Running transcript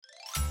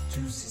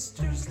Two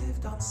sisters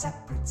lived on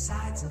separate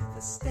sides of the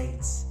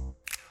states.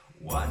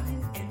 One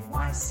in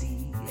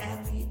NYC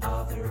and the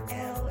other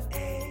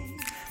LA.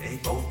 They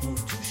both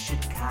moved to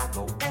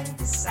Chicago and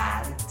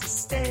decided to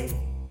stay.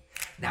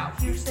 Now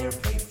here's their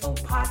playful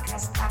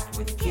podcast packed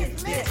with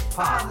Kid Lit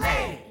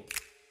Parlay.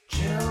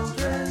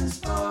 Children's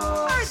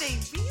books. Are they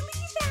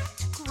really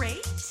that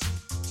great?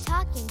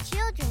 Talking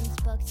Children's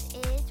Books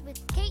is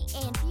with Kate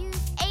and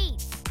Fuse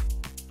 8.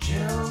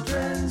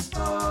 Children's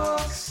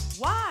books.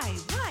 Why,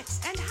 what,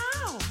 and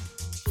how?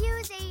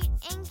 Fuse 8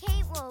 and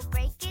Kate will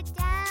break it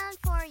down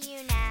for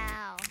you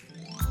now.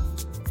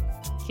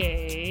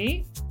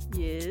 Kate,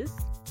 Yes?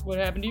 what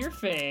happened to your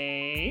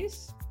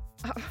face?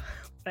 What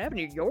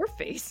happened to your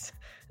face?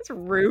 That's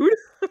rude.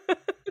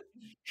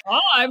 Oh,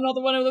 I'm not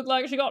the one who looked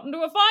like she got into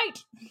a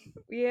fight.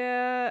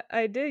 Yeah,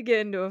 I did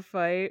get into a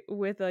fight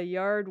with a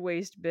yard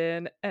waste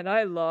bin, and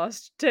I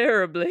lost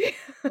terribly.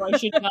 I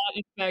should not,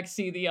 in fact,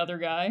 see the other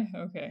guy.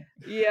 Okay.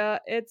 Yeah,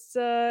 it's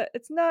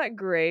not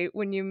great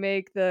when you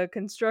make the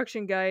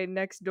construction guy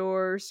next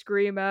door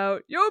scream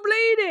out, "You're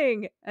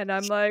bleeding!" And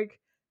I'm like,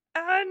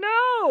 I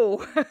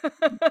know.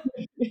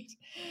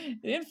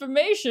 The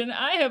information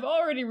I have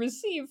already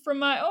received from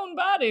my own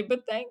body,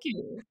 but thank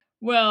you.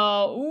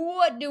 Well,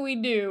 what do we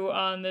do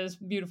on this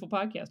beautiful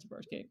podcast of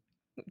ours, Kate?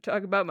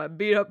 Talk about my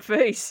beat up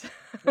face.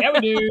 Yeah,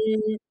 we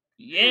do.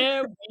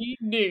 Yeah, we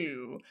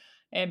do.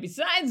 And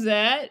besides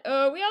that,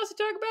 we also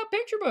talk about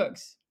picture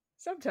books.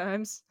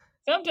 Sometimes.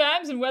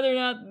 Sometimes, and whether or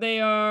not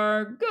they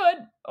are good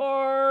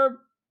or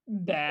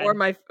bad.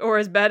 Or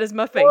as bad as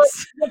my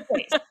face. The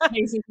face.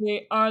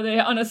 Basically, are they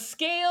on a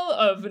scale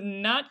of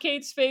not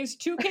Kate's face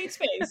to Kate's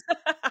face?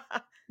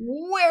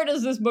 Where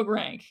does this book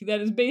rank? That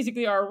is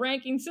basically our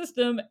ranking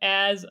system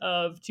as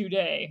of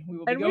today. We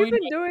will be And going we've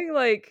been doing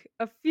like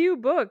a few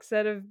books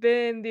that have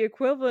been the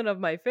equivalent of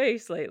my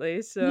face lately.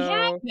 We So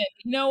have been.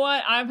 You know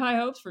what? I have high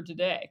hopes for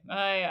today.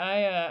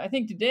 I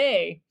think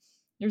today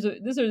there's a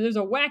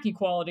wacky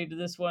quality to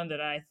this one that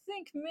I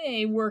think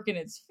may work in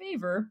its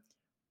favor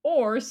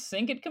or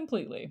sink it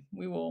completely.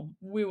 We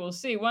will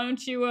see. Why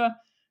don't you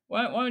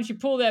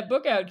pull that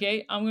book out,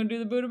 Kate? I'm gonna do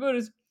the Buddha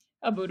Buddhas.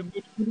 A Buddha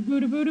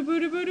Buddha Buddha Buddha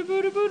Buddha Buddha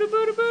Buddha Buddha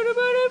Buddha Buddha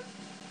Buddha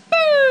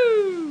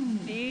Boo!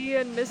 Dee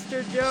and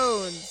Mr.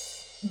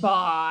 Jones.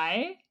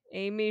 By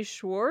Amy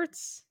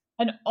Schwartz.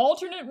 an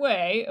alternate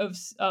way of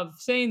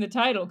saying the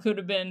title could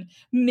have been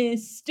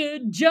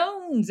Mr.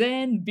 Jones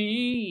and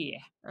B.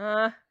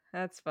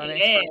 That's funny.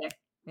 Yeah. Yeah.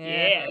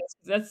 Yeah,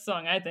 that's the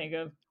song I think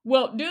of.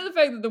 Well, due to the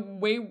fact that the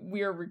way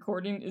we are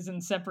recording is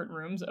in separate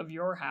rooms of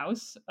your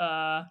house,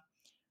 I'm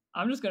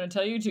just going to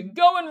tell you to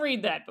go and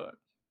read that book.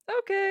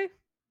 Okay.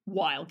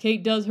 While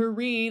Kate does her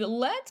read,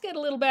 let's get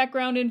a little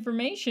background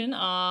information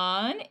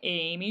on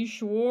Amy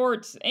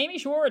Schwartz. Amy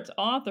Schwartz,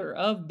 author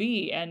of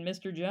B and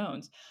Mr.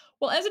 Jones.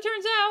 Well, as it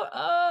turns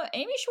out,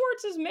 Amy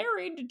Schwartz is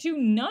married to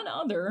none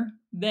other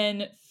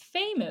than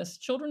famous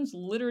children's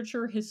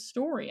literature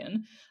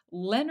historian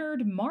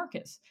Leonard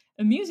Marcus.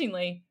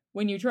 Amusingly,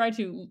 when you try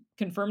to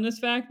confirm this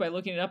fact by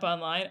looking it up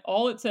online,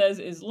 all it says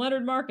is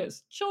Leonard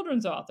Marcus,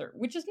 children's author,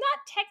 which is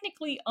not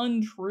technically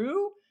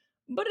untrue,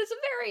 but it's a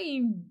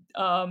very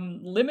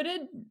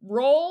limited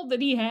role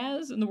that he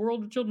has in the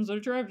world of children's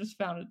literature. I've just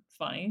found it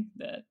funny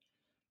that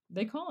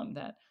they call him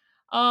that.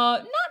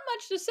 Not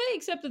much to say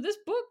except that this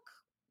book,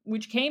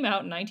 which came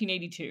out in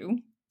 1982,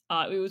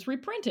 it was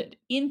reprinted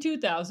in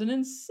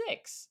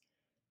 2006.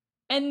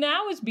 And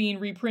now it's being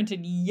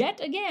reprinted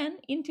yet again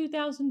in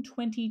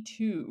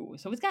 2022.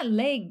 So it's got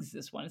legs,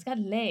 this one. It's got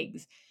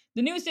legs.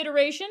 The newest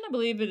iteration, I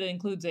believe it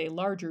includes a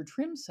larger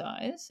trim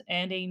size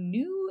and a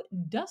new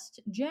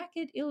dust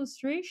jacket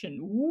illustration.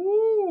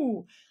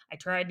 Woo! I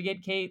tried to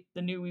get Kate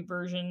the new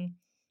version.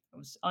 I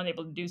was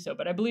unable to do so,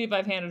 but I believe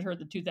I've handed her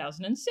the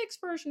 2006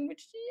 version,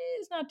 which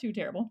is not too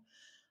terrible.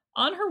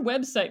 On her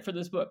website for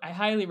this book, I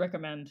highly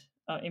recommend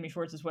Amy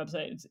Schwartz's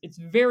website. It's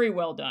very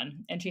well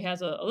done, and she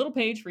has a little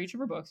page for each of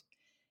her books.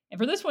 And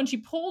for this one, she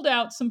pulled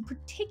out some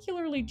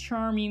particularly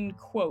charming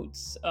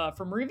quotes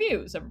from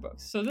reviews of her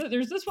books. So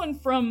there's this one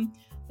from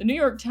the New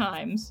York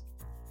Times.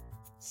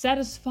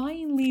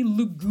 Satisfyingly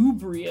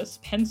lugubrious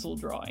pencil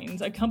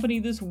drawings accompany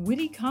this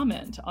witty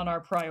comment on our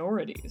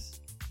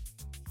priorities.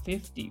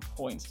 50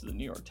 points to the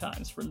New York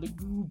Times for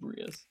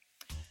lugubrious.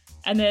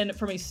 And then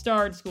from a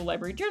Starred School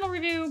Library Journal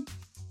review,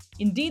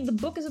 indeed, the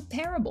book is a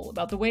parable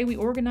about the way we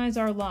organize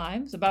our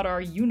lives, about our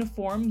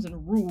uniforms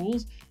and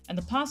rules, and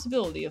the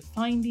possibility of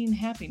finding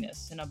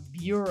happiness in a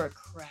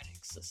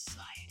bureaucratic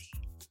society.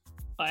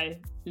 I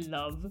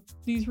love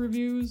these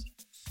reviews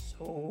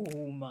so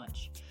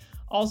much.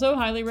 Also,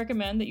 highly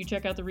recommend that you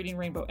check out the Reading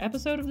Rainbow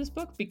episode of this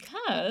book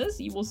because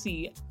you will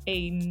see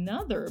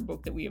another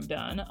book that we have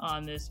done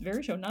on this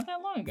very show not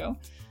that long ago.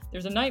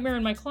 There's A Nightmare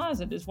in My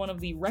Closet is one of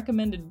the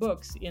recommended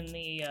books in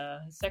the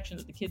section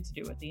that the kids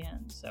do at the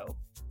end. So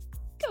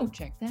go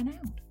check that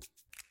out.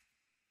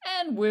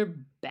 And we're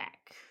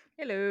back.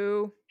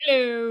 Hello.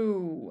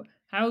 Hello.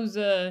 How's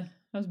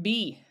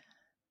B?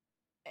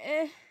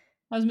 Eh.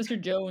 How's Mr.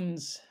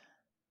 Jones?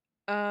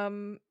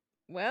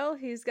 Well,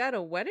 he's got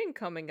a wedding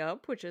coming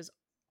up, which is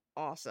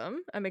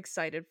awesome. I'm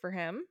excited for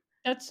him.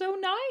 That's so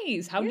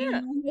nice. How do you Yeah.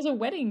 know he has a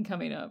wedding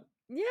coming up?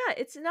 Yeah,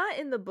 it's not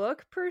in the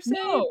book per se,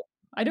 No,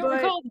 I don't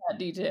but recall that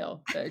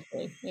detail,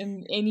 actually,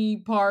 in any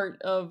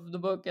part of the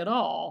book at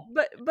all.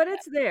 but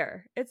it's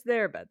there. It's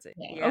there, Betsy.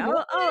 Yeah, Yeah,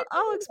 okay.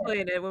 I'll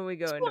explain it when we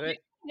go into Explain it.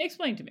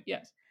 explain to me,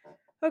 yes.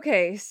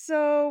 Okay,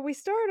 so we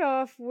start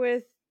off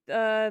with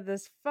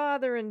this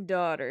father and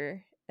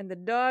daughter, and the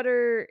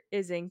daughter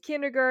is in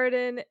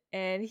kindergarten,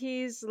 and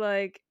he's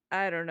like,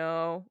 I don't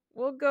know,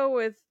 we'll go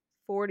with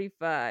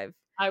 45.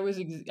 I was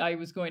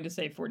going to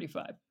say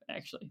 45,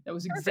 actually. That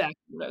was Perfect. exactly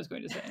what I was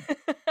going to say.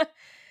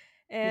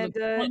 He and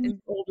looks 1 year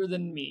older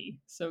than me,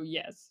 so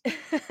yes.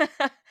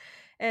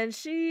 and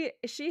she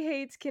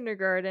hates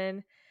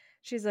kindergarten.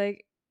 She's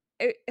like,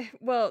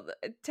 well,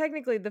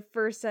 technically, the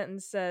first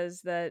sentence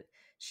says that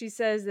she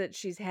says that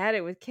she's had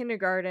it with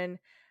kindergarten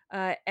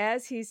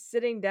as he's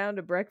sitting down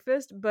to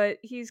breakfast, but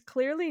he's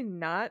clearly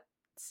not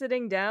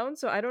sitting down.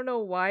 So I don't know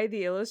why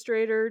the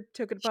illustrator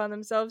took it upon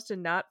themselves to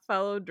not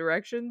follow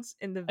directions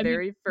in the I mean,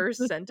 very first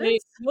the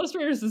sentence.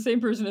 illustrator is the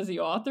same person as the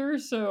author,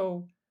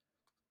 so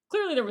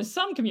clearly there was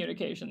some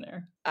communication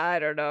there. I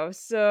don't know.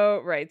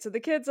 So, right. So the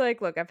kid's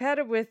like, look, I've had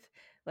it with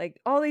like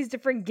all these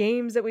different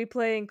games that we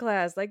play in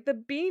class, like the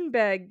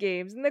beanbag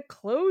games and the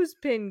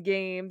clothespin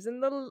games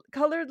and the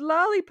colored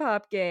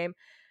lollipop game.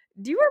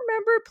 Do you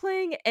remember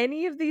playing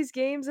any of these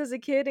games as a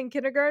kid in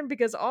kindergarten?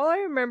 Because all I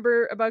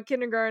remember about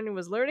kindergarten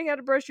was learning how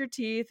to brush your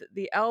teeth,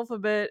 the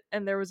alphabet,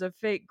 and there was a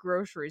fake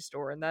grocery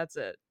store, and that's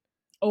it.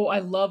 Oh, I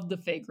love the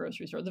fake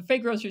grocery store. The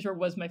fake grocery store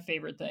was my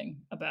favorite thing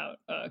about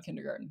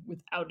kindergarten,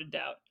 without a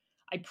doubt.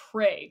 I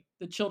pray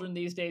the children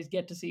these days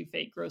get to see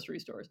fake grocery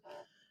stores.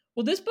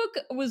 Well, this book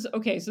was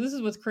okay. So this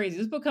is what's crazy.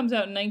 This book comes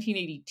out in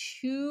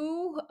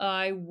 1982.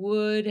 I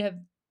would have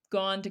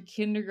gone to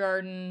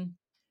kindergarten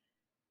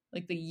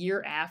like the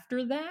year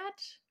after that.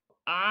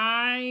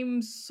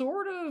 I'm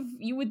sort of,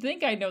 you would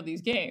think I know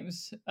these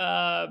games,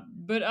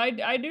 but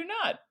I do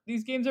not.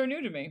 These games are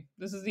new to me.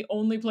 This is the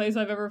only place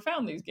I've ever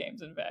found these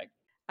games, in fact.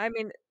 I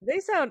mean, they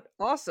sound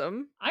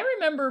awesome. I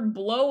remember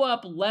blow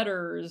up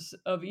letters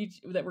of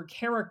each that were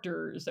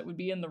characters that would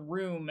be in the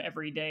room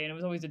every day, and it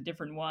was always a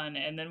different one.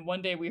 And then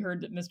one day we heard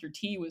that Mr.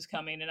 T was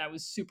coming, and I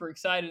was super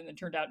excited, and it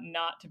turned out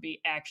not to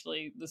be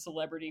actually the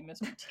celebrity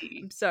Mr. T.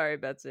 I'm sorry,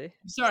 Betsy.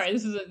 I'm sorry,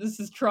 this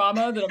is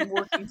trauma that I'm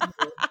working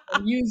through.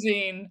 I'm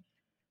using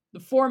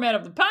the format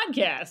of the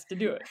podcast to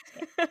do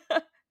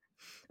it.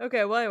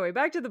 Okay, well, anyway,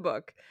 back to the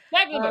book.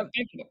 Back to the book.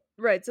 Back to the book.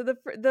 Right. So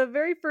the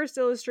very first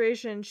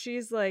illustration,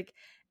 she's like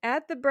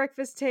at the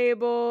breakfast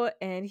table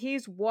and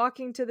he's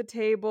walking to the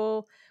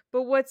table.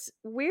 But what's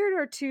weird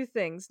are two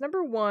things.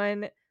 Number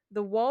one,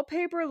 the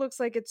wallpaper looks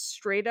like it's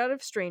straight out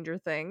of Stranger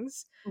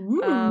Things.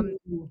 Um,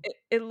 Ooh.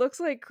 it looks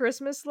like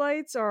Christmas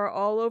lights are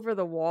all over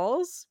the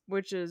walls,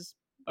 which is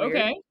weird.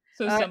 Okay.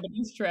 So Uh,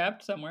 somebody's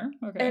trapped somewhere.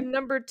 Okay. And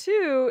number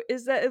two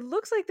is that it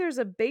looks like there's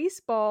a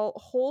baseball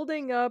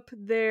holding up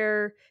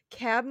their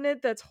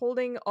cabinet that's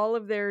holding all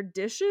of their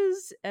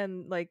dishes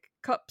and like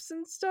cups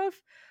and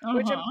stuff,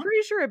 which I'm Uh-huh.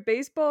 pretty sure a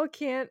baseball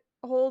can't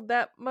hold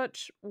that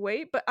much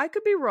weight, but I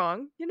could be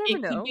wrong. You never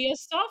It could know. be a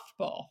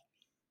softball.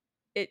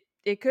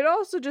 It could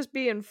also just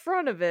be in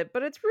front of it,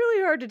 but it's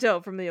really hard to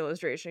tell from the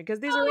illustration because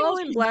these Well, are the all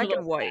in illustrations are a black little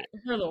and white.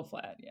 flat. They're a little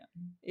flat, yeah. A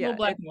Yeah, little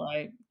black and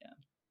white, yeah.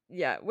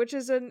 yeah, which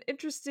is an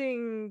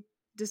interesting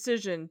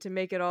decision to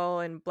make it all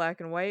in black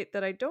and white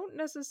that I don't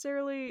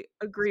necessarily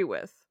agree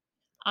with.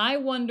 I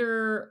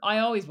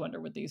always wonder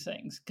with these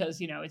things because,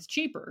 you know, it's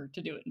cheaper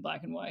to do it in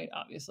black and white,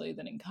 obviously,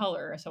 than in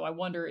color. So I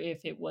wonder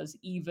if it was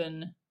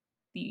even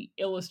the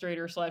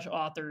illustrator slash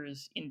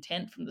author's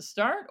intent from the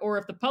start, or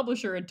if the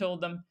publisher had told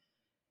them,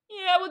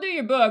 yeah, we'll do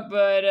your book,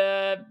 but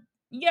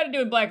you got to do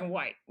it in black and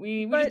white.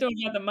 We just But don't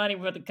have the money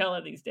for the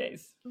color these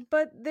days.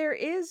 But there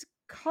is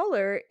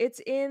color. It's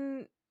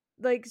in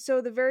like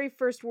so the very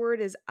first word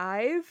is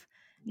I've,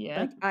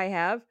 Yeah. like I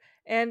have,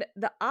 and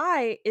the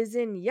I is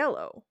in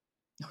yellow.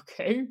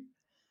 Okay.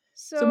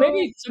 So So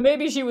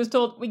maybe she was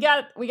told we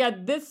got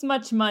this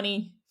much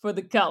money for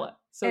the color.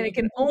 So and you it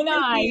can own only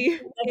I. be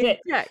That's in it.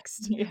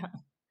 text. Yeah.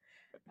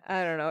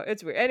 I don't know.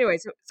 It's weird. Anyway,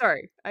 so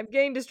sorry. I'm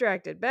getting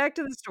distracted. Back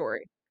to the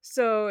story.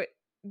 So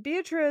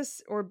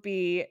Beatrice or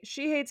B,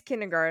 she hates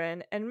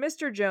kindergarten, and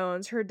Mr.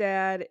 Jones, her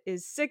dad,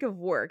 is sick of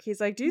work.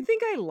 He's like, "Do you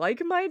think I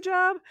like my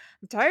job?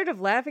 I'm tired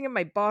of laughing at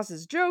my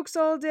boss's jokes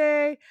all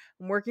day.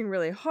 I'm working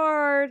really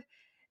hard."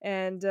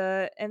 And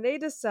they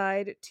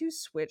decide to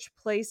switch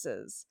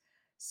places.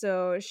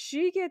 So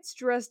she gets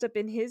dressed up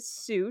in his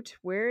suit,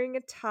 wearing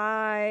a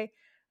tie,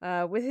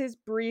 with his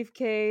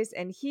briefcase,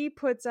 and he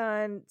puts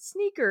on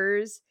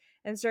sneakers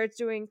and starts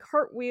doing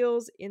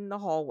cartwheels in the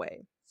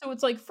hallway. So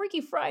it's like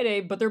Freaky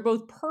Friday, but they're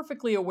both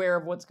perfectly aware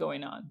of what's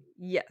going on.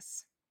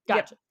 Yes.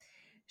 Gotcha. Yep.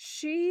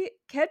 She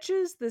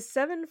catches the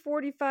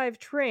 7:45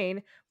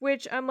 train,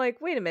 which I'm like,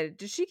 wait a minute,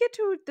 did she get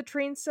to the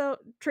train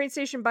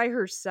station by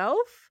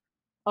herself?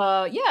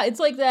 Yeah,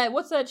 it's like that.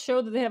 What's that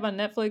show that they have on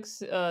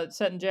Netflix?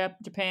 Set in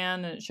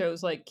Japan, and it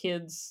shows like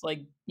kids, like,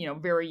 you know,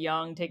 very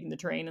young, taking the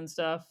train and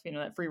stuff. You know,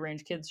 that free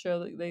range kids show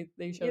that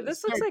they show. Yeah, It's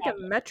this looks very like a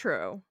popular.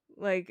 metro.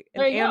 like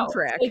an There you go.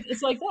 Amtrak.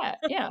 It's like that.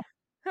 Yeah.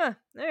 Huh.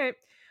 All right.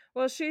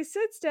 Well, she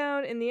sits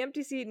down in the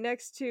empty seat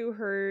next to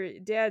her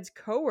dad's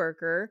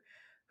coworker,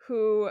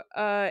 who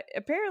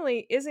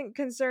apparently isn't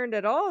concerned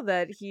at all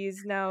that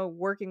he's now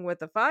working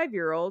with a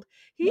 5-year-old.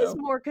 He's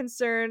No. more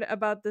concerned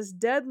about this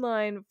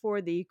deadline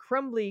for the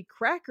Crumbly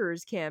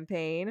Crackers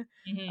campaign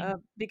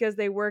Mhm. because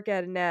they work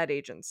at an ad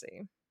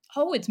agency.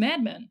 Oh, it's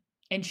Mad Men.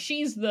 And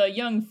she's the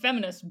young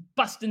feminist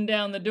busting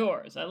down the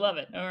doors. I love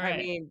it. All I right.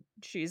 mean,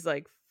 she's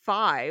like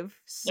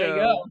 5, There you so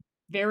go.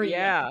 Very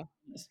yeah. young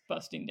feminist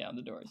busting down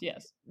the doors.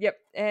 Yes. Yep.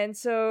 And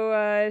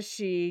so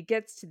she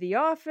gets to the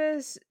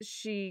office.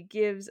 She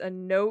gives a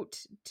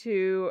note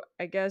to,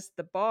 I guess,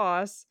 the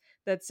boss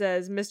that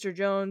says Mr.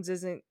 Jones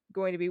isn't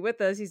going to be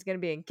with us. He's going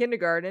to be in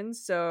kindergarten.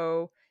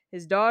 So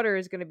his daughter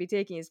is going to be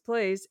taking his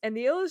place. And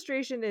the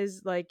illustration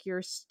is like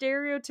your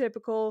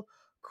stereotypical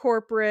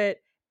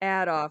corporate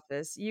ad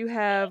office. You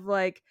have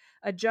like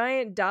a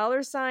giant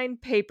 $sign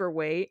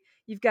paperweight.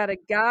 You've got a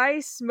guy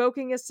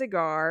smoking a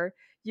cigar.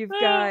 You've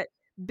got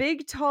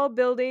big tall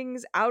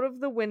buildings out of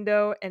the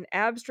window and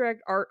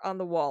abstract art on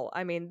the wall.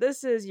 I mean,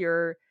 this is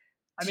your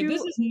I mean,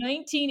 this is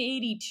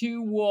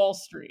 1982 Wall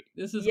Street.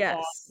 This is Yes.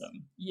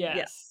 awesome. Yes.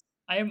 Yes.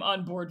 I am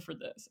on board for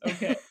this.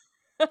 Okay.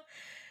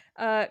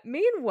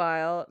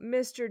 Meanwhile,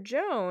 Mr.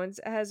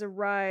 Jones has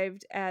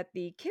arrived at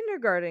the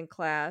kindergarten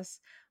class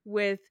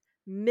with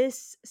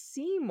Miss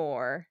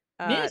Seymour.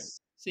 Miss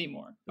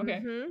Seymour.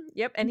 Okay.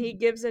 Yep, and he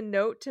gives a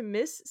note to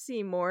Miss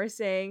Seymour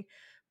saying,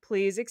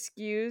 "Please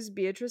excuse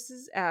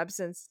Beatrice's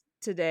absence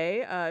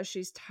today.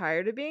 She's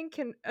tired of being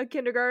a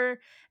kindergartner,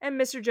 and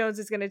Mr. Jones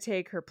is going to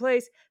take her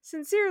place.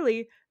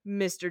 Sincerely,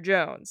 Mr.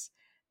 Jones."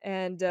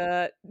 And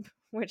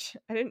which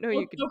I didn't know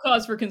you could. No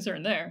cause for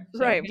concern there.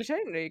 So, Right, which I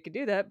didn't know you could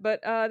do that.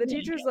 But the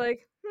teacher's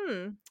like,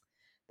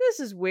 this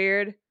is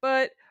weird,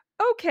 but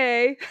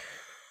okay.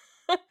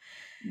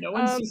 No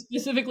one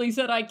specifically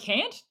said I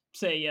can't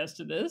say yes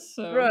to this.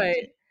 So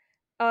Right.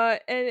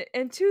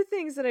 And two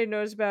things that I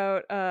noticed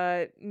about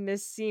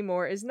Miss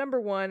Seymour is number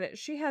one,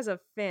 she has a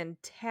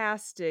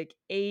fantastic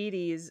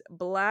 80s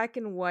black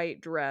and white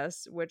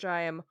dress, which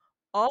I am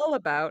all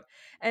about.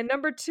 And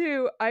number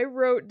two, I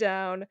wrote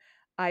down,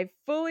 I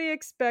fully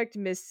expect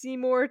Miss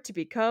Seymour to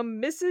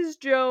become Mrs.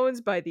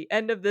 Jones by the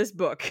end of this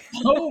book.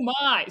 Oh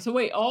my. So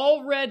wait,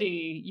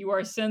 already you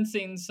are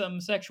sensing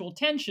some sexual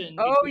tension.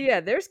 Oh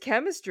yeah, there's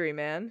chemistry,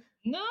 man.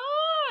 Nice.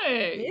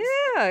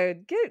 Yeah,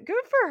 good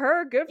for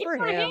her, good for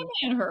him.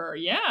 And her.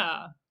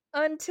 Yeah.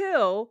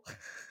 Until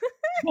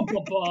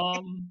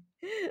Bum.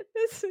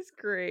 this is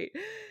great.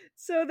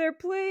 So they're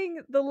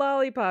playing the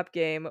lollipop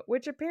game,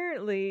 which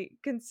apparently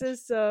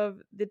consists of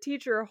the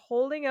teacher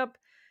holding up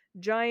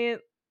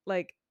giant,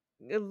 like,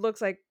 it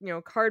looks like,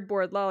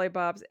 cardboard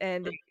lollipops,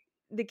 and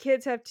the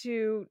kids have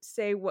to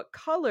say what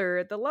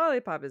color the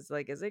lollipop is.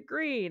 Like, is it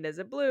green? Is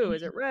it blue?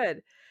 Is it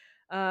red?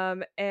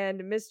 And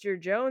Mr.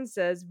 Jones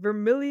says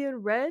vermilion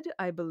red,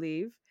 I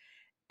believe.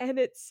 And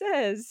it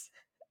says,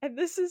 and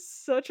this is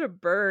such a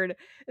burn,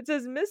 it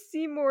says Miss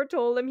Seymour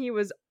told him he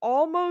was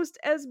almost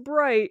as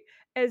bright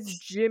as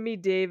Jimmy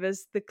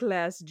Davis, the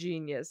class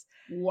genius.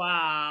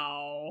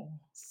 Wow.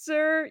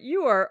 Sir,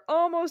 you are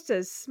almost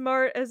as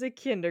smart as a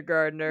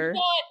kindergartner.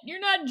 You're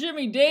not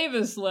Jimmy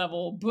Davis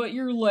level, but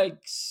you're like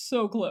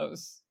so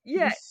close.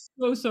 Yeah.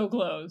 You're so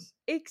close.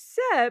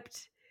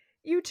 Except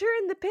you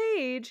turn the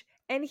page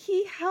and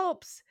he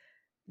helps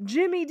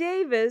Jimmy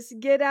Davis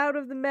get out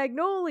of the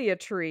magnolia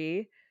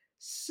tree.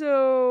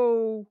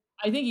 So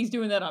I think he's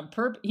doing that on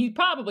purpose. He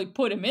probably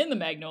put him in the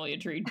magnolia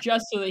tree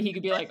just so that he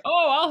could be like,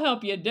 "Oh, I'll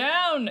help you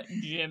down,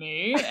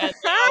 Jimmy." And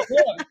now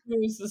look,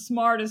 who's the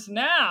smartest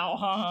now,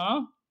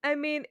 huh? I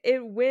mean,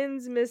 it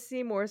wins Miss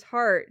Seymour's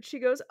heart. She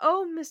goes,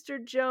 "Oh,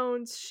 Mr.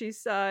 Jones," she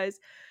sighs,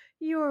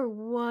 "you're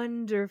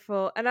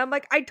wonderful." And I'm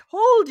like, I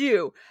told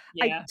you.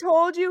 Yeah. I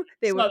told you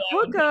they would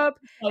hook up.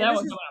 Oh, that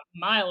one's a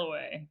mile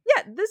away.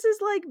 Yeah, this is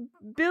like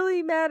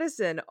Billy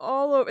Madison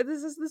all over.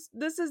 This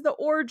is the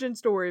origin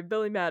story of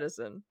Billy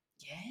Madison.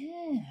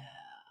 Yeah.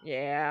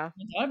 Yeah.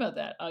 I thought about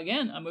that.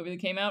 Again, a movie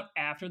that came out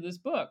after this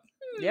book.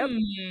 Yep.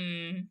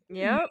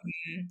 Yep.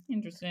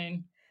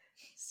 Interesting.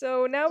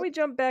 So now we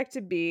jump back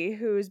to B,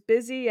 who's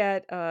busy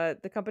at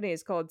the company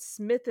is called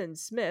Smith and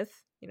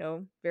Smith.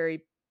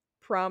 Very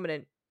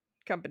prominent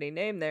company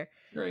name there.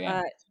 Sure,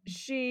 yeah.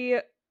 She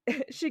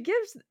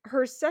gives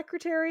her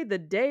secretary the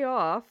day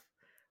off,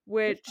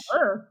 which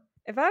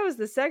if I was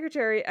the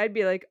secretary, I'd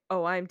be like,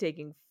 "Oh, I'm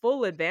taking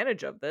full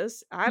advantage of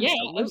this."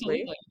 Absolutely. Yeah,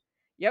 absolutely.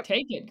 Yep.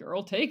 Take it,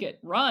 girl. Take it.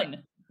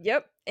 Run.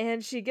 Yep.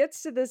 And she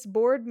gets to this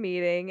board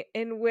meeting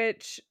in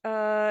which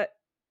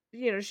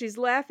she's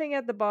laughing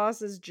at the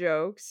boss's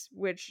jokes,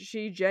 which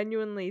she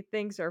genuinely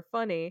thinks are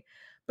funny.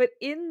 But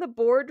in the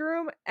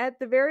boardroom, at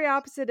the very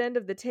opposite end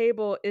of the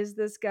table, is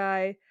this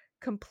guy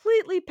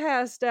completely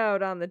passed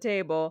out on the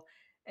table.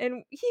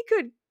 And he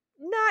could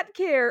not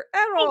care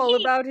at all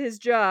about his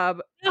job.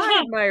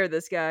 I admire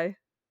this guy.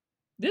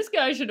 This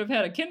guy should have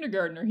had a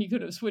kindergartner he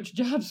could have switched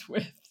jobs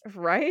with.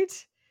 Right?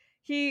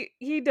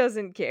 He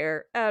doesn't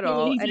care at Yeah, well,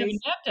 all, he's and having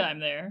he's nap time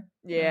there.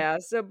 yeah.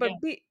 So, Yeah. but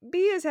B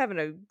is having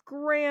a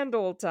grand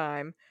old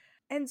time,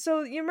 and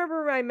so you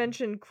remember I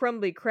mentioned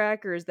Crumbly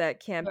Crackers,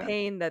 that Yeah.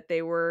 campaign that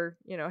they were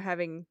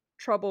having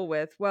trouble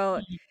with. Well,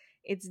 Mhm.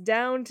 it's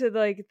down to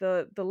like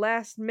the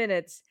last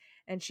minutes,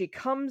 and she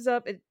comes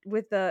up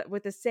with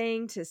a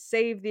saying to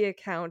save the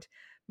account.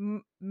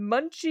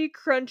 Munchy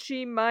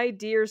crunchy, my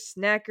dear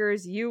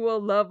snackers, you will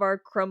love our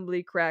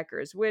crumbly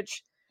crackers.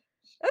 Which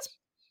that's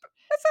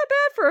that's not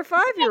bad for a It's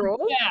not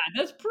 5-year-old. bad,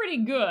 that's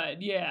pretty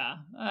good, yeah.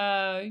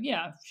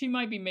 Yeah, she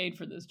might be made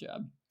for this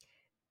job.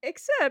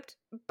 Except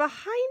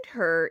behind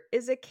her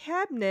is a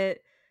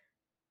cabinet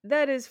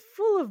that is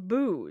full of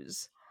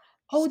booze.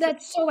 Oh, So,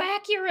 that's so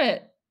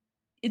accurate!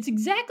 It's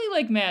exactly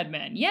like Mad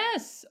Men.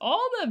 Yes,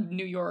 all the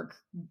New York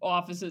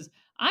offices.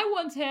 I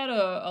once had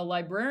a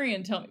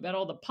librarian tell me about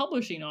all the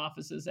publishing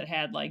offices that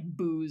had, like,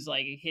 booze,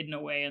 like, hidden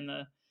away in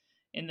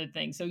the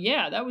thing. So,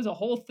 yeah, that was a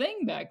whole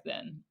thing back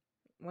then.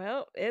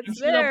 well, I'm it's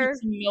sure they'll put there.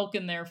 some milk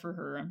in there for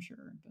her, I'm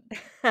sure,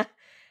 but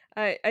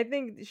I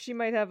think she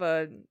might have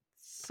a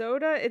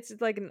soda. It's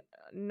like a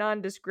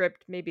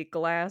nondescript, maybe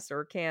glass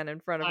or can in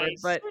front of her, I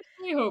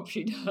certainly hope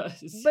she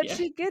does, but yeah.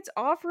 she gets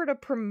offered a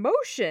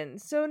promotion.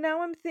 So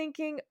now I'm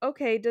thinking,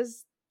 okay,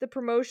 does the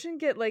promotion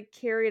get like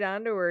carried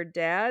on to her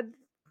dad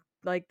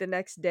like the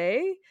next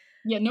day?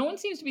 Yeah, no one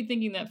seems to be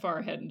thinking that far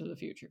ahead into the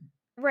future.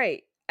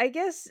 Right. I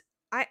guess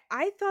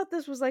I thought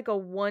this was like a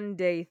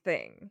one-day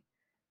thing.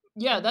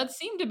 Yeah, that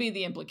seemed to be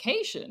the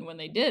implication when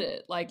they did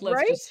it, like,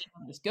 "Let's just Right? see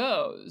how this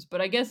goes," but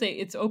I guess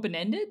it's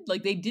open-ended?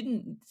 Like, they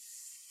didn't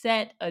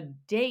set a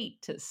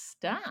date to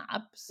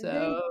stop,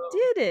 They so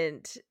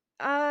didn't.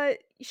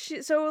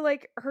 So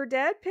like her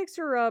dad picks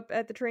her up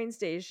at the train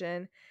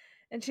station,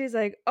 and she's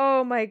like,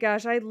 "Oh my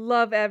gosh, I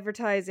love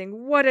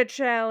advertising. What a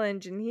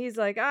challenge." And he's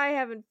like, "I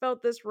haven't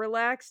felt this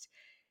relaxed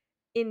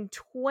in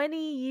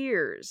 20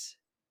 years."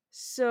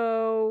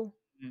 So,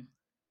 Mm.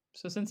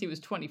 So since he was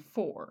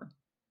 24,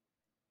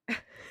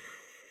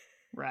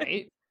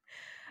 right?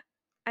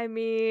 I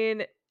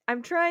mean,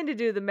 I'm trying to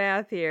do the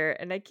math here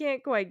and I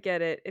can't quite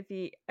get it.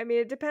 I mean,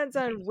 it depends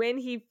on when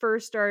he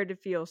first started to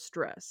feel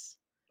stress.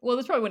 Well,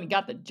 that's probably when he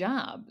got the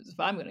job, if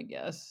I'm gonna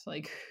guess,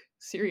 like,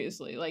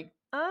 seriously, like,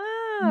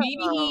 maybe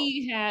Oh,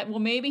 he had well,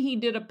 maybe he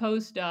did a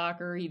postdoc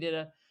or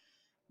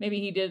maybe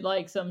he did,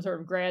 like, some sort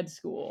of grad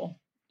school,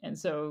 and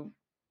so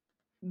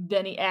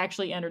then he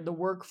actually entered the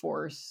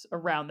workforce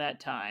around that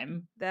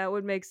time. that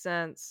would make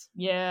sense.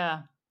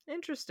 Yeah.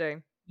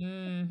 Interesting.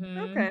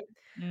 Mhm. Okay.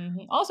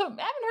 Mhm. Also, I haven't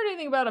heard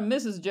anything about a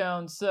Mrs.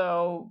 Jones,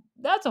 so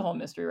that's a whole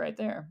mystery right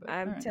there, but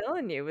I'm alright.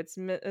 telling you, it's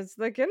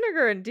the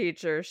kindergarten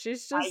teacher.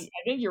 She's just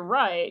I think you're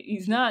right.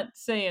 He's not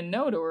saying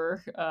no to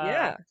her.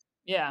 yeah.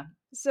 Yeah.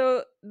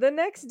 So the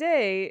next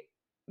day,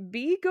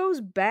 B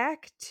goes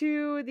back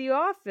to the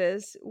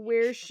office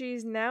where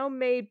she's now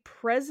made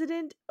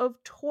president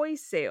of toy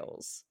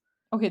sales.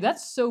 Okay,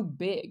 that's so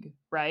Big,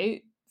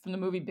 right? From the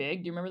movie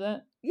Big, do you remember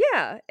that?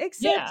 Yeah,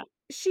 except Yeah.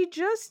 she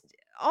just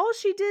all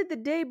she did the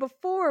day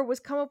before was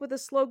come up with a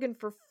slogan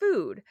for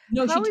food.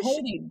 No, she How is she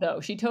toadied, though.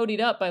 She toadied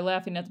up by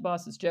laughing at the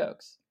boss's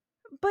jokes.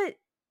 but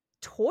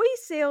toy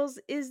sales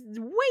is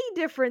way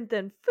different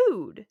than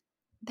food.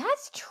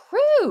 That's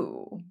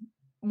true.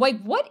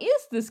 Like, what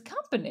is this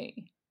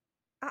company?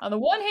 Uh, On the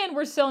one hand,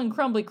 we're selling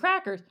crumbly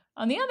crackers.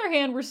 On the other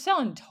hand, we're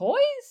selling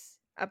toys?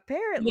 Do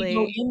they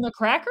go apparently, in the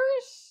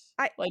crackers?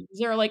 I Like,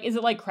 is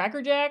it like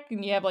Cracker Jack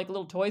and you have, like,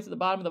 little toys at the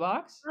bottom of the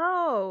box?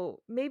 oh,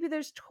 maybe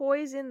there's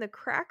toys in the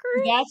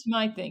crackers? That's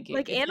my thinking.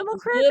 Like It's like animal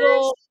those crackers?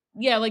 little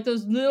yeah, like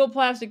those little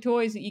plastic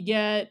toys that you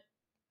get,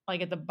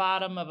 like, at the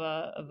bottom of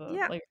a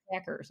Yeah, like, a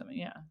cracker or something,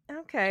 yeah.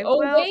 okay, Oh,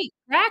 well, wait,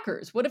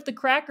 crackers. What if the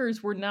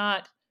crackers were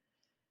not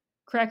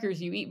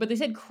crackers you eat? But they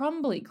said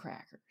crumbly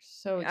crackers,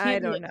 so it I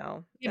can't be don't like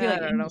know. I English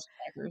don't know.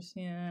 crackers.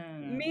 Yeah.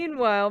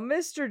 Meanwhile,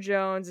 Mr.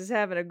 Jones is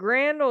having a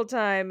grand old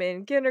time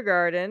in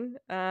kindergarten.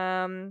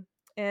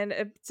 And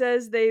it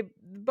says they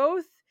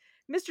both,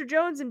 Mr.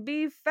 Jones and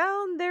B,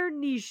 found their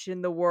niche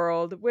in the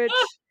world, Ah! which,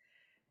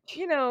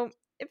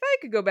 if I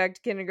could go back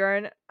to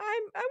kindergarten,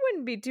 I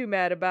wouldn't be too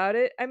mad about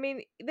it. I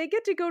mean, they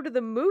get to go to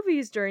the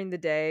movies during the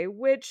day,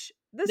 which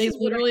this They is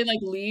what I literally, like,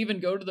 leave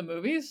and go to the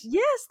movies?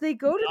 yes, they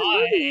go to the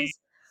Why? movies.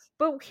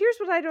 But here's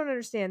what I don't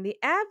understand. The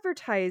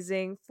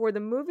advertising for the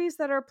movies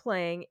that are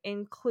playing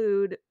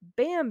include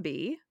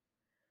Bambi,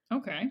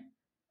 Okay.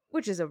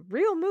 which is a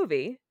real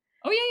movie,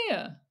 Oh, yeah,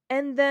 yeah.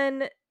 and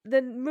then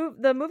the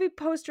movie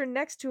poster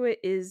next to it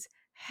is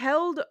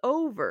Held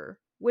Over,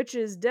 which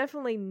is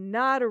definitely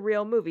not a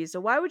real movie. So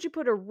why would you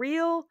put a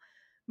real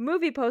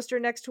movie poster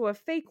next to a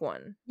fake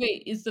one?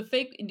 Wait, is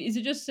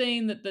it just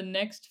saying that the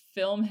next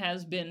film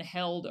has been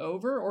held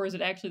over, or is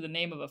it actually the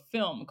name of a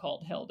film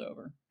called Held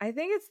Over? I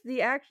think it's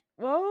the act.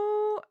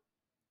 Well,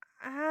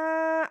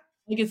 uh,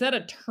 Like, is that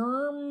a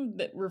term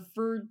that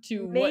referred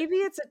to what maybe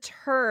it's a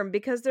term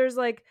because there's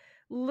like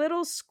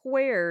little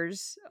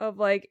squares of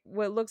like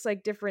what looks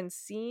like different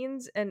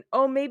scenes, and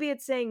oh, maybe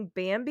it's saying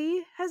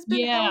Bambi has been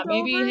yeah, held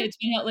maybe over. it's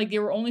been out like, they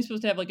were only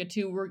supposed to have, like, a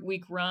 2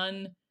 week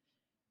run,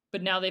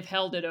 but now they've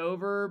held it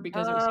over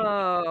because it was so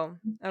Oh,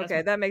 that's okay,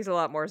 what that makes a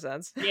lot more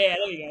sense. yeah,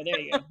 there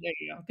you go.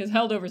 Because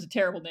Held Over is a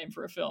terrible name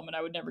for a film, and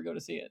I would never go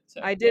to see it.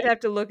 So I did have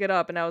to look it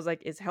up, and I was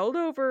like, "Is Held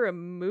Over a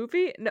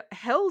movie?" No,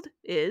 Held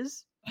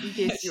is, in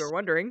case you were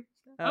wondering.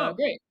 Oh,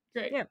 great,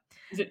 great. Yeah.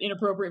 Is it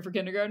inappropriate for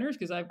kindergartners?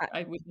 Because I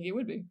I would think it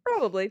would be.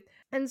 Probably.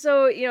 And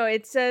so,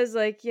 it says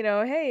like,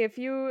 hey, if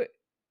you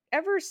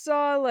ever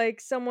saw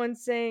like someone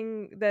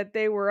saying that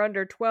they were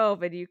under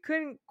 12 and you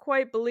couldn't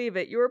quite believe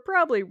it, you were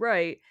probably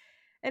right.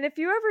 And if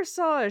you ever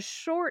saw a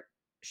short,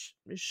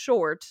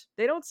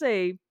 they don't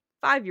say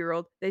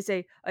 5-year-old, they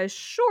say a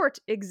short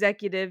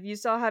executive you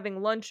saw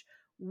having lunch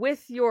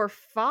with your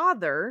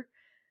father.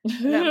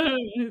 And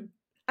I'm,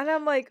 and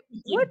I'm like,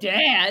 Your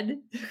dad.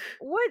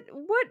 what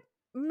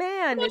How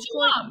man about is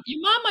your going mom?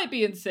 Your mom might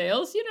be in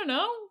sales. You don't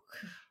know.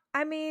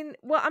 I mean,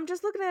 well, I'm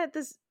just looking at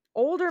this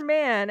older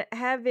man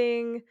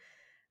having,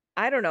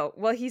 I don't know,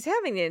 well, he's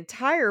having an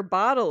entire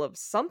bottle of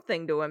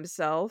something to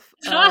himself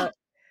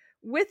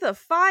with a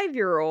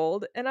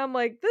 5-year-old, and I'm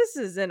like, this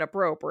is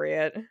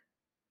inappropriate.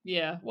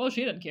 Yeah. Well,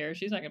 she doesn't care.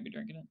 She's not gonna be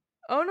drinking it.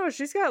 Oh no,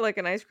 she's got like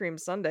an ice cream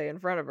sundae in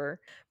front of her.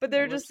 But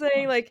they're Well, just that's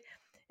saying fine. like,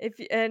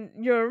 and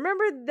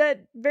remember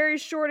that very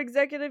short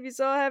executive you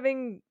saw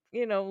having,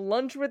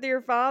 lunch with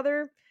your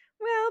father?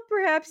 Well,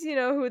 perhaps you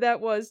know who that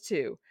was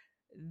too.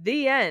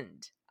 The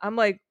end. I'm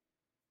like,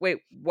 wait,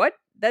 what?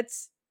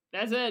 That's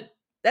it.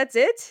 That's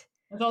it?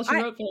 That's all she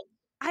I wrote for.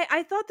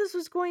 I thought this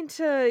was going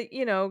to,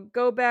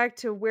 go back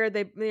to where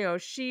they,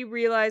 she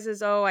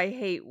realizes, "Oh, I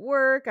hate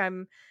work.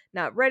 I'm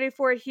not ready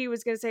for it." He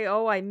was going to say,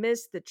 "Oh, I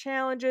miss the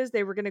challenges."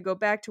 They were going to go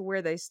back to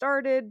where they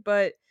started,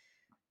 but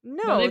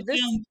No, no,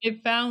 this they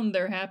found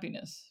their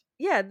happiness.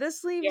 yeah,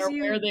 this They leaves are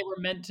you where they were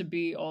meant to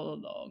be all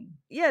along.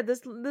 yeah,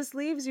 this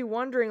leaves you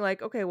wondering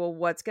like, okay, well,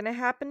 what's going to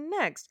happen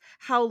next?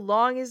 How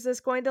long is this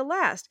going to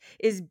last?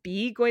 Is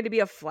B going to be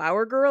a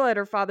flower girl at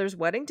her father's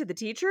wedding to the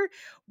teacher?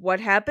 What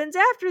happens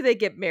after they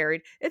get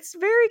married? It's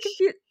very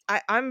confused.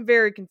 I'm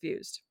very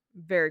confused.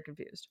 Very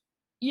confused.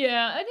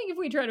 Yeah, I think if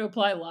we try to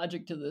apply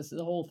logic to this,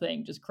 the whole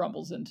thing just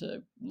crumbles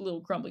into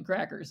little crumbly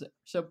crackers.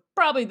 So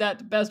probably not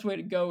the best way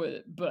to go with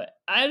it. But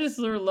I just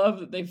sort of love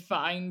that they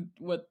find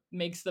what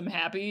makes them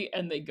happy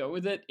and they go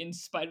with it in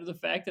spite of the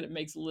fact that it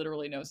makes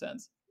literally no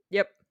sense.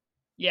 Yep.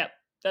 Yep,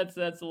 that's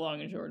the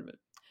long and short of it.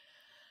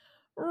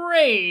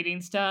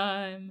 Ratings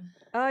time.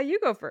 You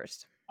go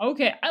first.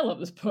 Okay, I love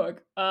this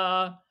book.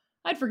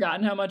 I'd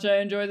forgotten how much I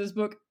enjoy this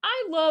book.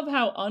 I love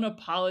how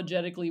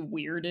unapologetically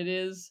weird it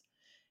is.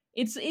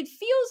 It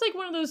feels like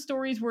one of those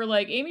stories where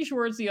like Amy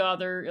Schwartz, the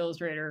author,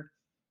 illustrator,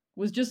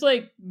 was just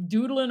like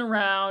doodling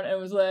around and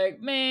was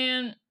like,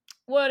 man,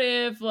 what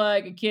if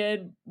like a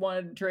kid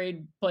wanted to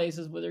trade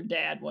places with her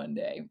dad one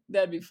day?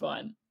 That'd be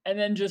fun. And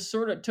then just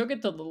sort of took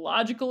it to the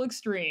logical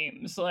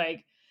extremes.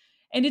 Like,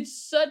 and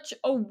it's such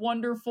a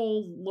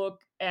wonderful look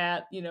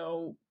at,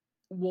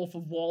 Wolf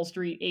of Wall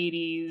Street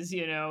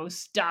 80s,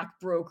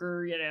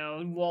 stockbroker,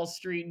 Wall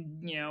Street,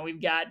 we've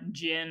got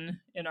gin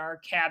in our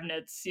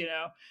cabinets,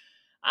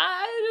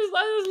 I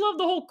just love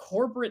the whole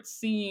corporate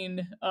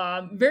scene.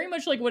 Very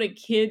much like what a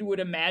kid would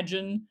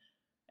imagine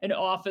an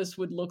office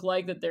would look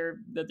like that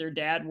their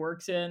dad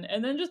works in,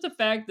 and then just the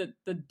fact that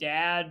the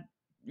dad,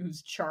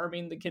 who's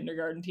charming, the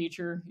kindergarten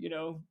teacher,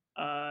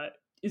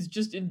 is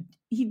just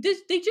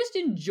they just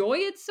enjoy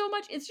it so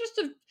much. It's just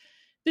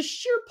the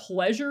sheer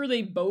pleasure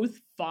they both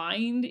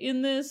find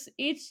in this.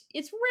 It's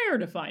rare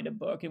to find a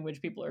book in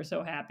which people are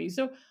so happy.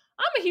 So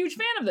I'm a huge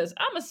fan of this.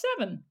 I'm a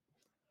 7.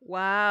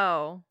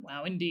 Wow.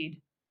 Wow, indeed.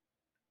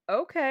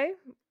 Okay.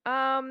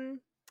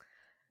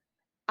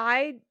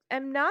 I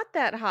am not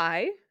that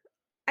high.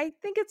 I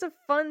think it's a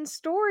fun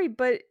story,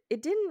 but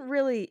it didn't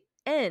really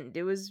end.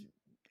 It was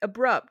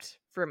abrupt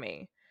for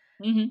me.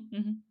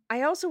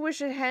 I also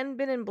wish it hadn't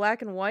been in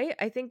black and white.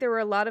 I think there were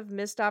a lot of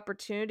missed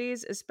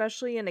opportunities,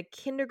 especially in a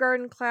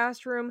kindergarten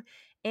classroom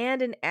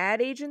and an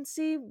ad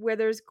agency where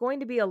there's going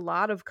to be a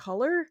lot of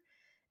color. And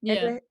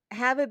Yeah. to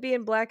have it be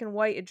in black and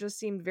white, it just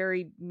seemed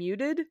very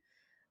muted.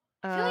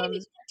 I feel like it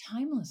makes it more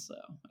timeless,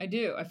 though. I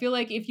do. I feel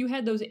like if you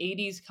had those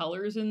 80s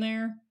colors in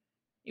there,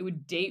 it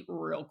would date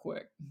real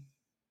quick.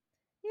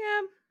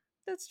 Yeah,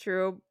 that's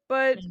true.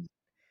 But Mm.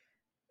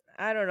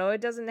 I don't know. It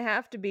doesn't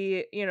have to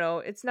be,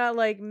 it's not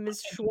like Miss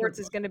It's a good Schwartz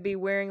is book. going to be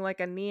wearing like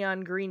a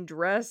neon green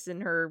dress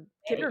in her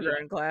Yeah.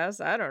 kindergarten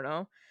class. I don't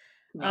know.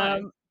 Right.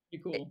 Um,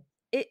 Pretty it, cool.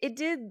 it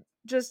did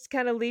just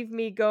kind of leave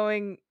me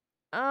going,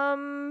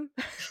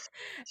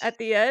 at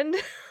the end.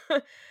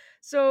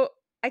 So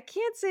I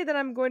can't say that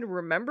I'm going to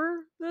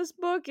remember this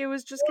book. It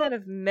was just kind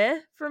of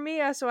meh for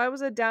me. So I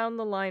was a down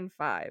the line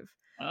 5.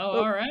 Oh, But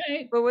all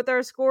right. but with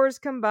our scores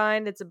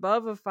combined, it's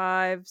above a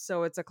 5,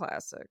 so it's a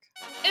classic.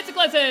 It's a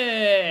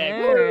classic.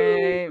 All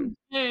right. Woo!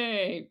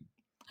 Hey.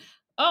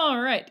 All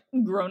right.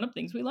 Grown up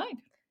things we like.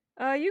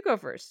 You go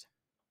first.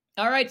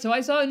 All right. So I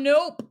saw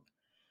Nope.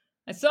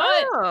 I saw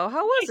it. Oh,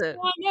 how was it?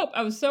 Nope.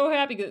 I was so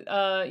happy because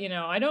I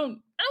don't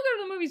go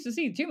to the movies to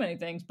see too many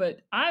things,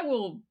 but I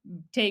will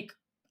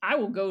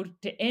go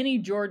to any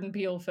Jordan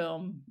Peele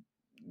film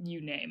you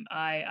name.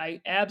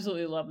 I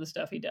absolutely love the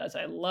stuff he does.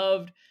 I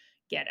loved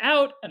Get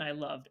Out, and I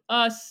loved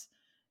Us,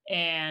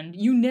 and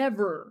you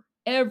never,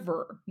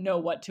 ever know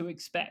what to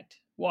expect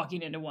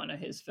walking into one of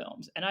his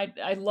films. And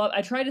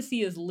I try to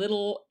see as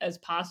little as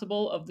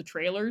possible of the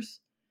trailers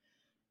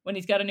when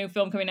he's got a new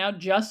film coming out,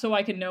 just so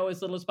I can know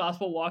as little as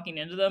possible walking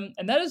into them.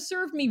 And that has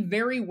served me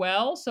very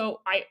well.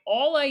 So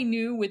all I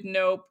knew with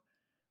Nope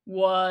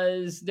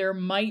was there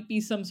might be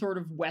some sort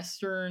of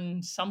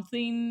Western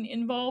something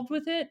involved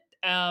with it.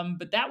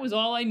 But that was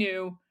all I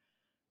knew.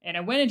 And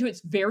I went into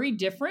it's very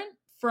different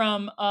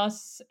from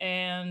Us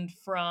and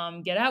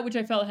from Get Out, which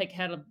I felt like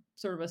had a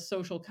sort of a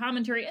social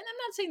commentary. And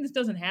I'm not saying this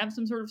doesn't have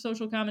some sort of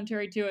social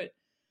commentary to it,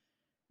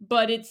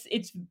 but it's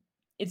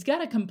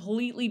got a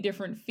completely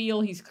different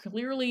feel. He's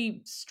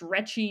clearly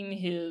stretching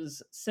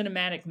his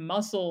cinematic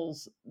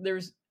muscles.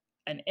 There's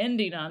an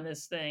ending on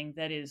this thing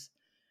that is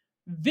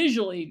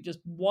visually just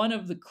one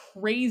of the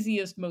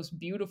craziest, most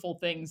beautiful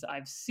things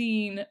I've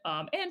seen,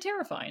 and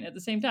terrifying at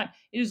the same time.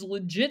 It is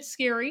legit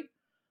scary,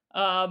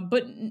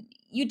 but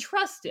you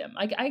trust him.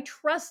 I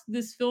trust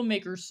this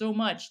filmmaker so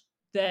much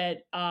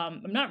that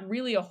I'm not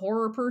really a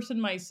horror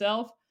person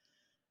myself,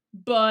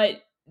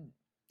 but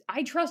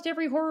I trust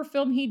every horror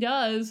film he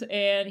does,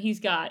 and he's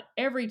got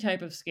every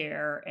type of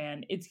scare,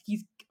 and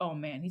he's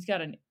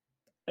got an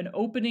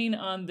opening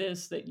on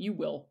this that you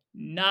will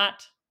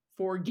not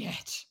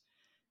forget.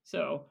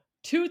 So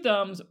 2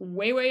 thumbs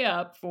way, way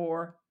up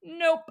for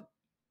Nope.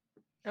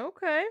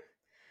 Okay.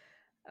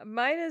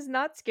 Mine is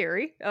not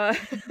scary.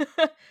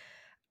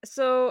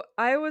 So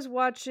I was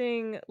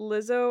watching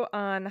Lizzo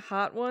on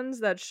Hot Ones,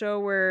 that show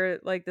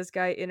where like this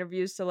guy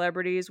interviews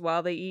celebrities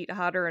while they eat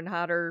hotter and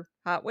hotter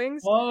hot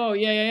wings. Oh,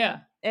 yeah.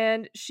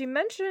 And she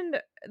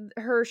mentioned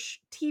her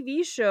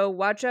TV show,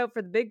 Watch Out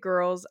for the Big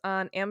Girls,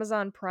 on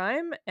Amazon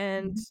Prime.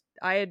 And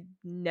I had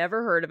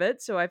never heard of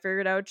it, so I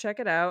figured I would check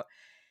it out.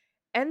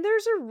 And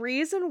there's a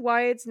reason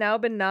why it's now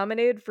been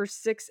nominated for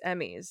 6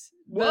 Emmys.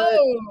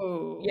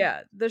 Whoa!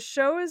 The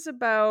show is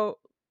about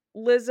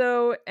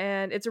Lizzo,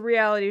 and it's a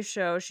reality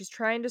show. She's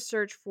trying to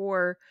search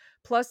for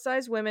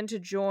plus-size women to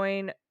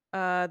join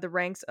the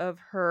ranks of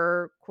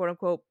her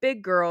quote-unquote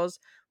big girls,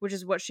 which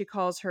is what she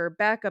calls her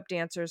backup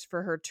dancers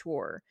for her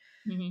tour.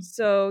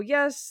 So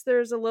yes,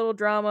 there's a little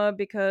drama,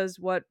 because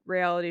what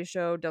reality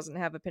show doesn't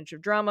have a pinch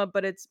of drama,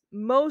 but it's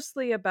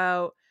mostly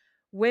about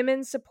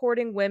women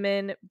supporting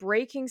women,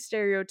 breaking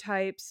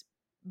stereotypes,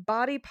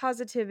 body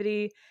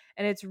positivity,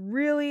 and it's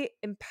really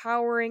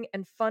empowering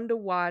and fun to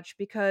watch,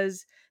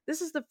 because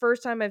this is the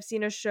first time I've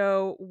seen a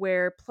show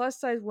where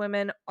plus-size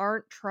women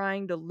aren't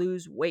trying to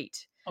lose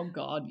weight. Oh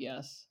God,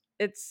 yes.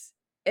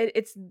 They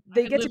get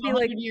to be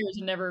like 100 years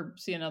and never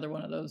see another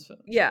one of those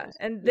shows. Yeah,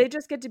 and they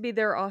just get to be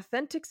their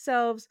authentic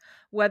selves,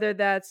 whether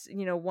that's,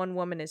 one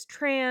woman is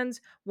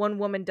trans, one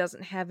woman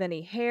doesn't have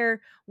any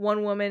hair,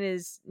 one woman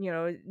is,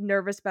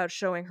 nervous about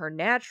showing her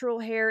natural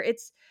hair.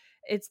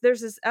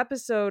 There's this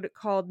episode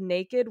called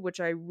Naked, which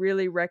I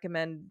really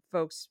recommend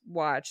folks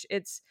watch.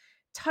 It's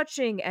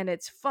touching and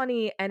it's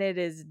funny, and it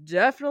is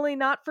definitely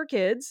not for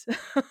kids.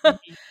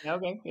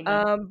 Okay.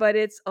 But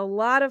it's a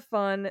lot of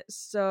fun,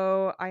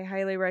 so I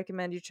highly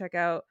recommend you check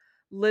out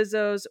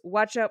Lizzo's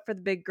Watch Out for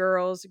the Big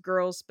Girls,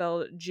 girls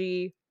spelled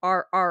GRRRLS,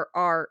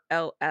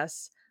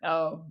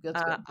 Oh,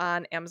 that's good.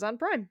 on Amazon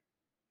Prime.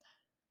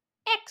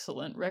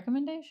 Excellent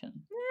recommendation.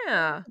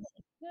 Yeah,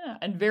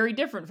 and very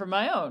different from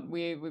my own.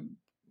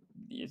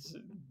 It's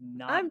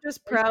not. I'm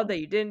just proud that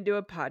you didn't do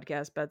a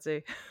podcast,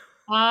 Betsy.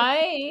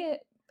 I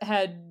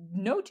had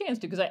no chance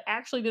to, because I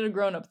actually did a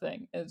grown-up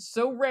thing. It's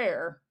so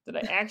rare that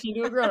I actually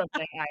do a grown-up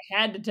thing. I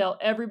had to tell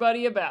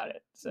everybody about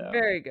it. So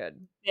Very good.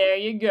 there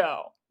you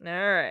go.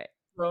 All right.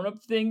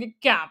 Grown-up thing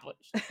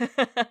accomplished.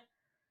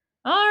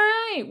 All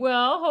right.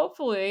 Well,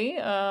 hopefully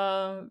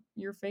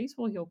your face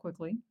will heal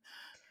quickly.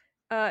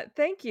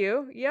 Thank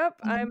you. Yep,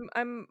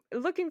 I'm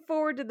looking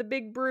forward to the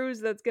big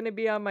bruise that's going to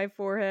be on my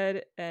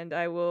forehead, and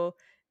I will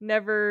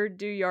never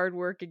do yard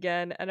work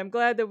again. And I'm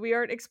glad that we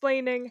aren't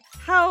explaining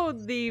how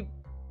the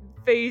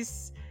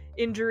face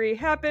injury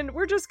happened.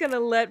 We're just going to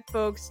let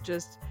folks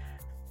just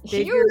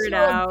figure Use it your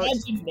out.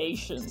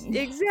 imagination.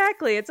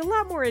 Exactly. It's a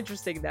lot more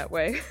interesting that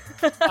way.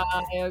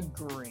 I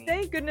agree.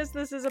 Thank goodness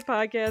this is a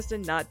podcast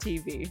and not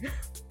TV.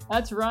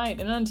 That's right.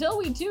 And until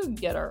we do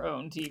get our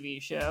own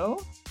TV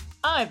show,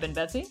 I've been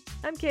Betsy.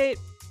 I'm Kate.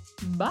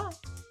 Bye.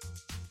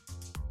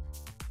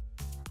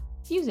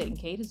 Fuse 8 and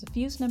Kate is a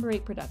Fuse number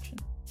 8 production.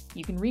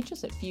 You can reach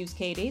us at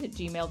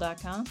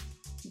fusekate8@gmail.com.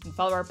 You can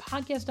follow our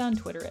podcast on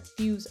Twitter at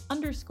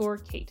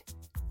Fuse_Kate.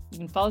 You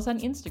can follow us on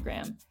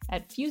Instagram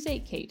at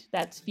Fuse8Kate.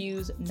 That's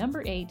Fuse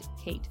number 8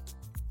 Kate.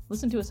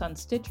 Listen to us on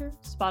Stitcher,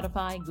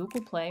 Spotify,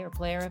 Google Play, or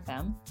Player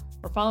FM,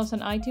 or follow us on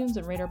iTunes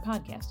and rate our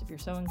podcast if you're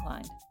so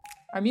inclined.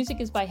 Our music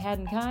is by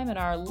Haddon Kime, and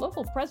our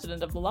local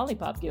president of the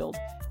Lollipop Guild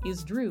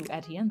is Drew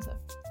Atienza.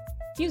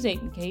 Fuse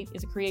 8 and Kate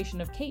is a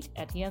creation of Kate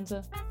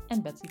Atienza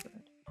and Betsy Bird.